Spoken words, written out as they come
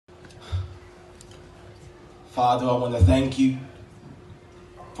Father, I want to thank you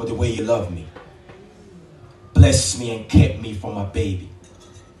for the way you love me. Bless me and kept me from a baby.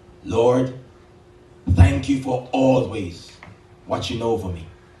 Lord, thank you for always watching over me.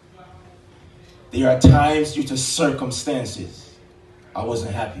 There are times due to circumstances I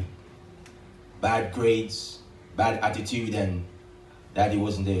wasn't happy. Bad grades, bad attitude, and Daddy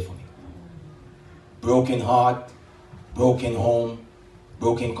wasn't there for me. Broken heart, broken home,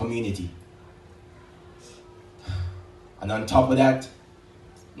 broken community. And on top of that,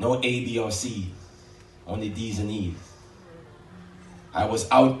 no A, B, or C, only D's and E's. I was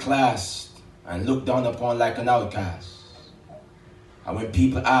outclassed and looked down upon like an outcast. And when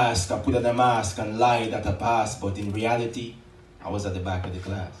people asked, I put on a mask and lied at a pass, but in reality, I was at the back of the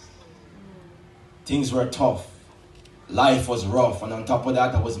class. Things were tough. Life was rough, and on top of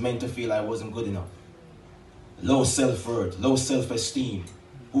that, I was meant to feel I wasn't good enough. Low self-worth, low self-esteem.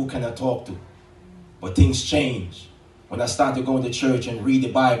 Who can I talk to? But things change when I started to go to church and read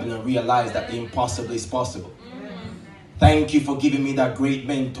the Bible and realize that the impossible is possible. Thank you for giving me that great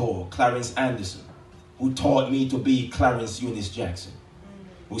mentor, Clarence Anderson, who taught me to be Clarence Eunice Jackson,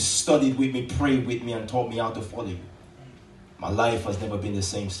 who studied with me, prayed with me, and taught me how to follow you. My life has never been the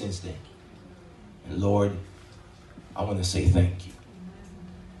same since then. And Lord, I want to say thank you.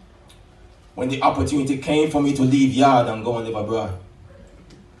 When the opportunity came for me to leave yard and go and live abroad,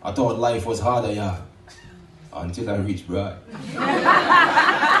 I thought life was harder yard until I reached abroad.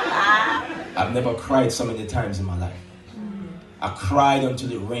 I've never cried so many times in my life. I cried until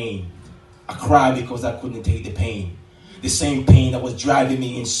it rained. I cried because I couldn't take the pain. The same pain that was driving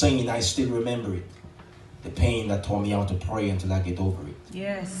me insane, I still remember it. The pain that taught me how to pray until I get over it.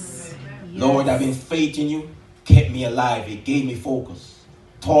 Yes. Lord, I've been faith in you, kept me alive. It gave me focus,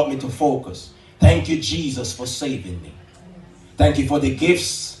 taught me to focus. Thank you, Jesus, for saving me. Thank you for the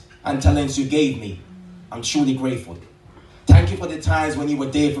gifts and talents you gave me. I'm truly grateful. Thank you for the times when you were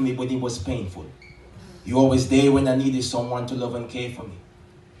there for me, but it was painful. You were always there when I needed someone to love and care for me.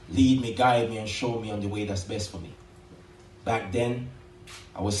 Lead me, guide me, and show me on the way that's best for me. Back then,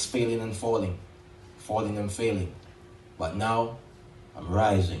 I was failing and falling and failing. But now, I'm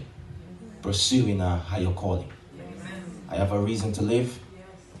rising, pursuing a higher calling. I have a reason to live,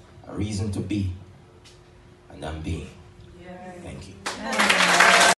 a reason to be, and I'm being. Thank you.